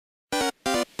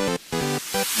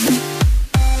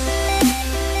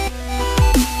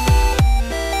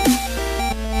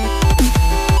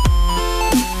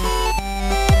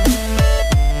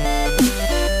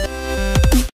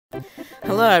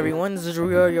everyone, this is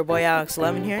your boy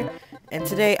Alex11 here, and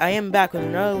today I am back with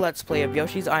another Let's Play of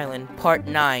Yoshi's Island, Part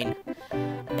 9.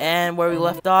 And where we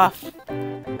left off,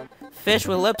 fish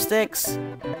with lipsticks,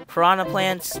 piranha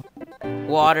plants,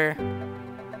 water,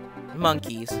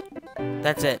 monkeys.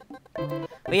 That's it.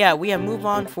 But yeah, we have moved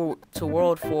on to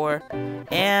World 4,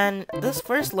 and this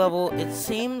first level, it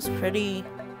seems pretty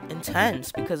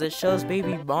intense because it shows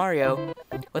Baby Mario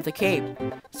with a cape.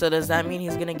 So does that mean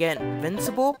he's gonna get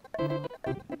invincible?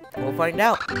 We'll find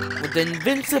out. With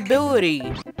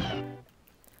invincibility!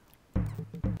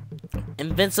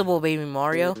 Invincible Baby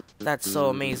Mario? That's so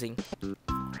amazing.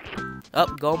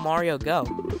 Up, go Mario, go.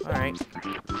 Alright.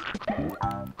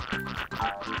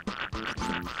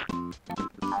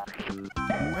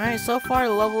 Alright, so far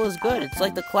the level is good. It's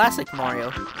like the classic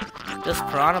Mario. Just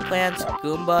piranha plants,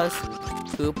 Goombas,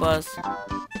 Koopas.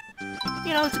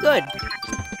 You know, it's good.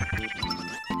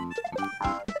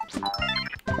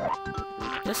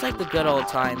 Just like the good old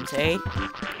times, eh?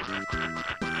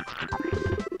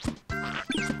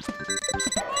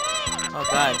 Oh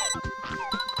god.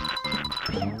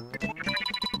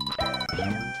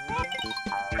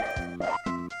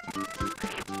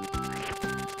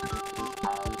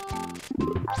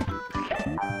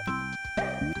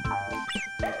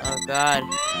 Oh god.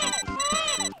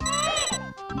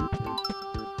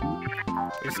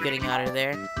 Just getting out of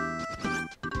there.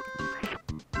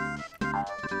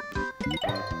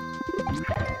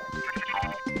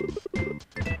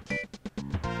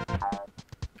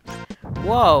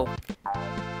 Whoa!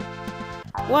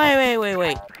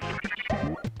 Wait.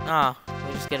 Ah,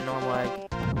 we just get a normal egg.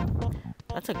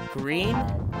 That's a green?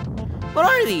 What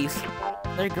are these?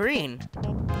 They're green.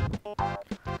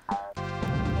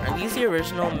 Are these the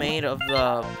original made of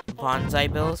the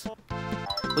bonsai bills?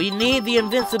 We need the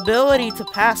invincibility to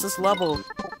pass this level.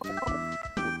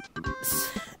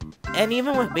 And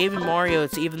even with Baby Mario,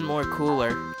 it's even more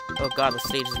cooler. Oh god, the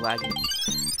stage is lagging.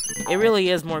 It really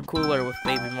is more cooler with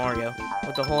Baby Mario.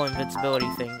 With the whole invincibility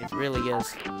thing. It really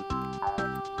is.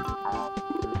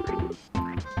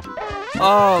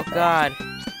 Oh god.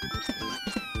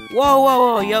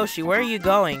 Whoa, Yoshi, where are you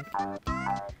going?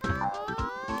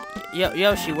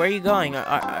 Yoshi, where are you going?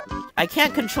 I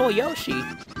can't control Yoshi.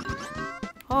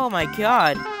 Oh my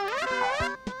god.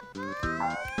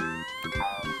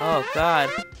 Oh god.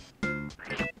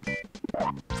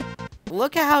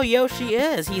 Look at how Yoshi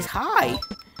is. He's high.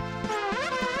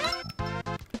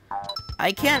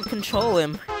 I can't control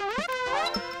him.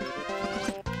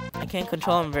 I can't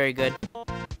control him very good.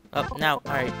 Up now,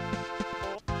 alright.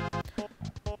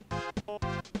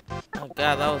 Oh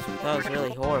god, that was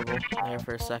really horrible there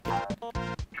for a second.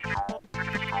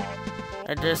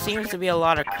 There seems to be a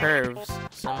lot of curves,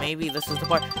 so maybe this is the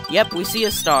part. Yep, we see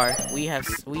a star. We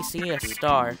see a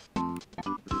star.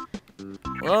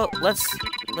 Well, let's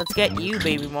get you,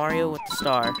 Baby Mario, with the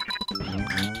star.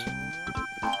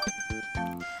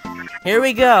 Here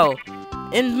we go!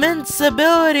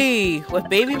 Invincibility! With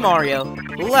Baby Mario.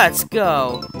 Let's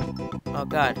go! Oh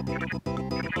god.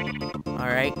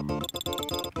 Alright.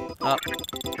 Up.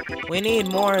 We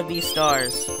need more of these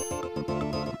stars.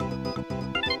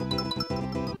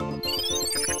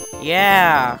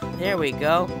 Yeah! There we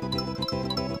go.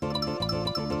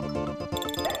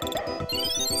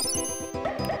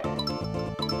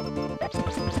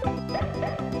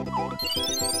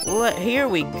 Here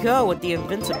we go with the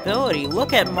invincibility.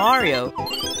 Look at Mario.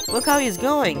 Look how he's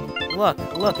going.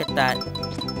 Look at that.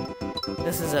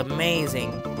 This is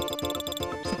amazing.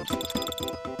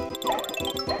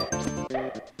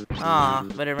 Ah,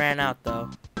 but it ran out though.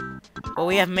 But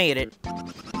we have made it.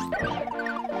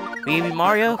 Baby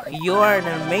Mario, you are an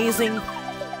amazing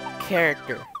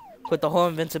character with the whole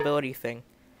invincibility thing.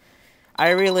 I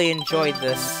really enjoyed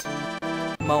this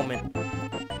moment.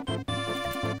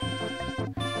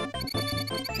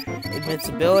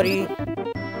 Invincibility,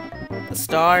 the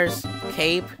stars,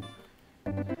 cape.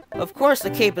 Of course the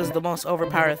cape is the most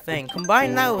overpowered thing.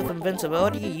 Combine that with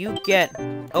invincibility, you get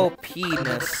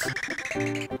OP-ness.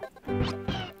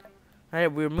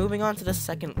 Alright, we're moving on to the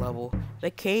second level.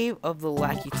 The Cave of the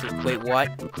Lakitus. Wait, what?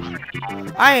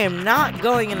 I am not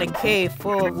going in a cave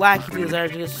full of Lakitus that are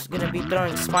just gonna be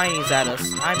throwing spinies at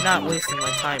us. I'm not wasting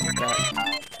my time with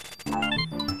that.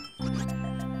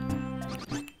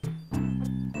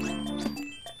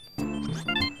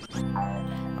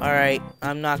 Alright,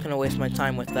 I'm not gonna waste my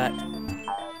time with that.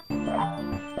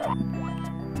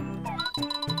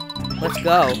 Let's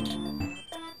go.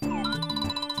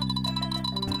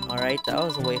 Alright, that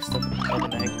was a waste of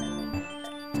an egg.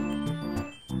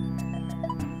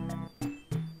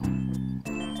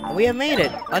 We have made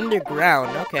it!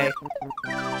 Underground, okay.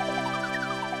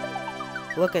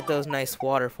 Look at those nice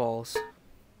waterfalls.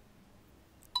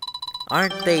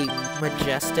 Aren't they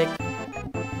majestic?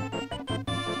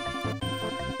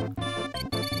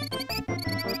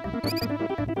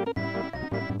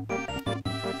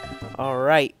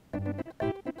 Alright.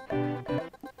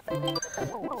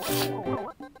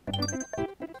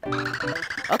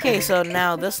 Okay, so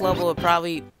now this level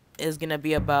probably is gonna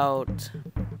be about...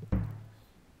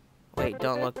 Wait,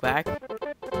 don't look back.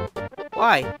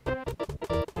 Why?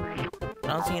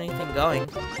 I don't see anything going.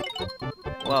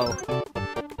 Whoa.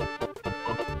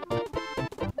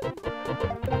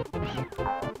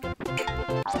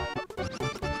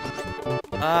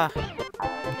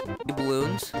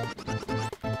 Balloons.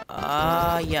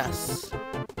 Yes.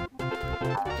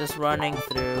 Just running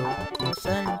through this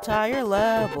entire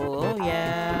level, oh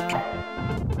yeah.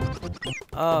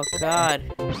 Oh god.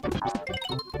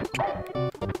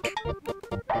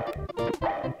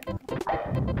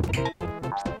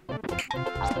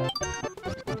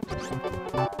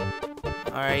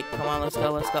 Alright, come on, let's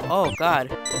go, let's go. Oh god.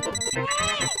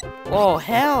 Oh,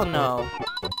 hell no.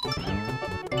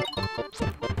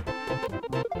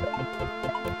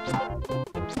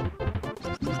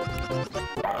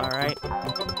 Alright.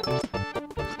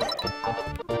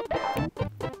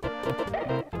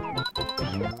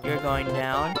 You're going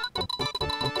down.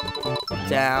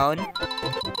 Down.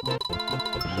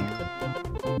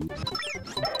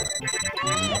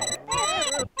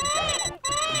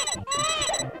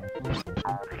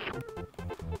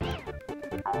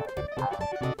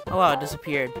 Oh wow, it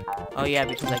disappeared. Oh yeah,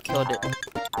 because I killed it.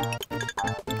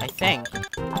 I think.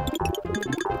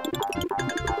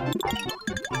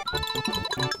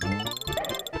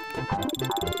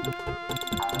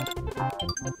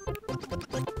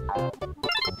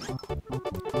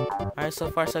 Alright, so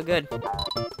far so good.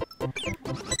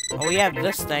 Oh, we have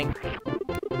this thing.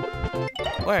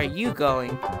 Where are you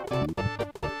going?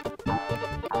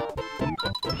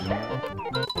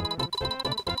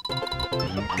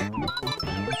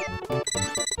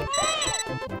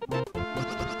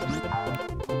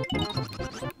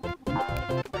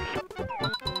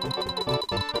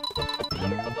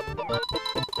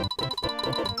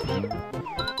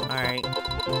 Alright.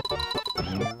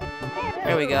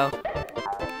 There we go.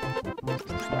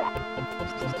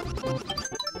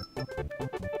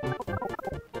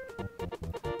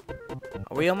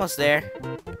 Are we almost there?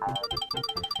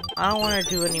 I don't want to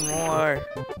do any more.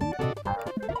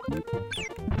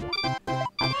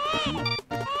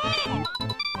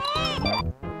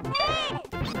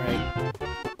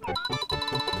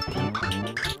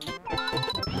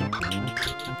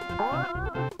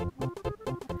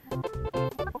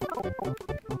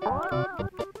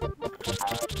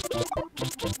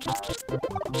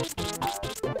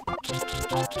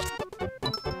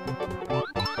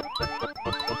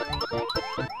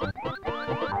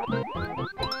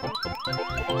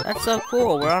 That's so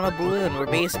cool, we're on a balloon. We're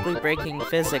basically breaking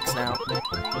physics now.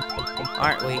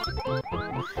 Aren't we?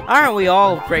 Aren't we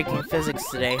all breaking physics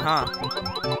today, huh?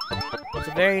 It's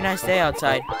a very nice day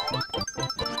outside.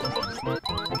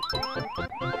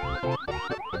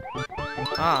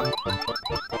 Huh.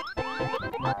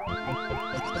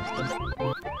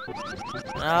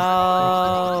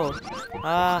 No!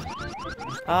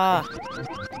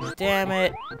 Damn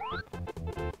it.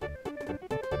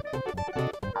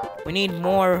 We need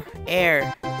more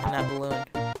air in that balloon.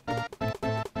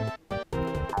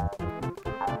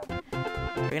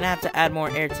 We're gonna have to add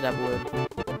more air to that balloon.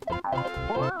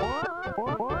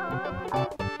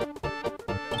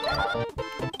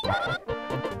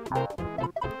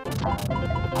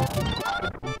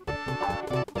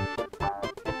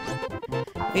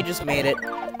 We just made it.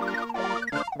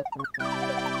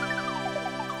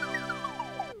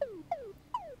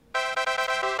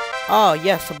 Oh,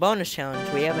 yes, a bonus challenge.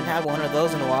 We haven't had one of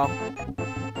those in a while.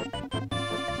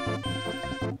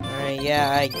 Alright,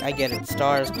 yeah, I get it.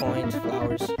 Stars, coins,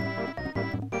 flowers.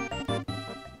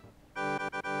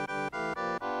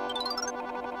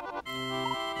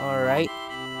 Alright.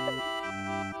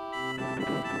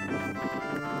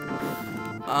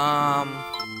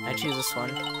 I choose this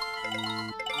one.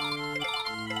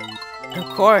 Of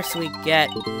course we get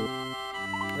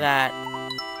that.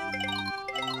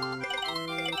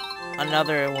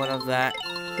 Another one of that.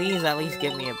 Please at least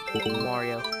give me a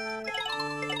Mario.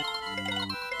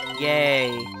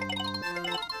 Yay.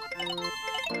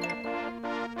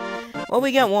 Well,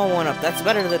 we get one up. That's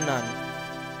better than none.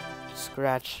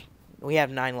 Scratch. We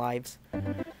have 9 lives.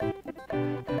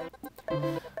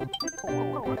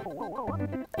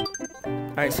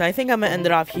 Alright, so I think I'm gonna end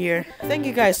it off here. Thank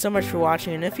you guys so much for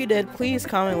watching, and if you did, please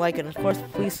comment, like, and of course,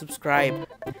 please subscribe.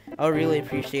 I would really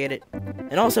appreciate it.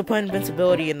 And also put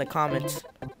invincibility in the comments.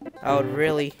 I would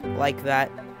really like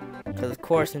that. Because of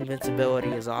course invincibility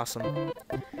is awesome.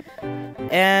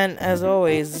 And as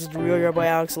always, this is the real your boy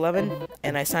Alex11,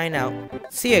 and I sign out.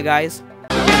 See ya guys.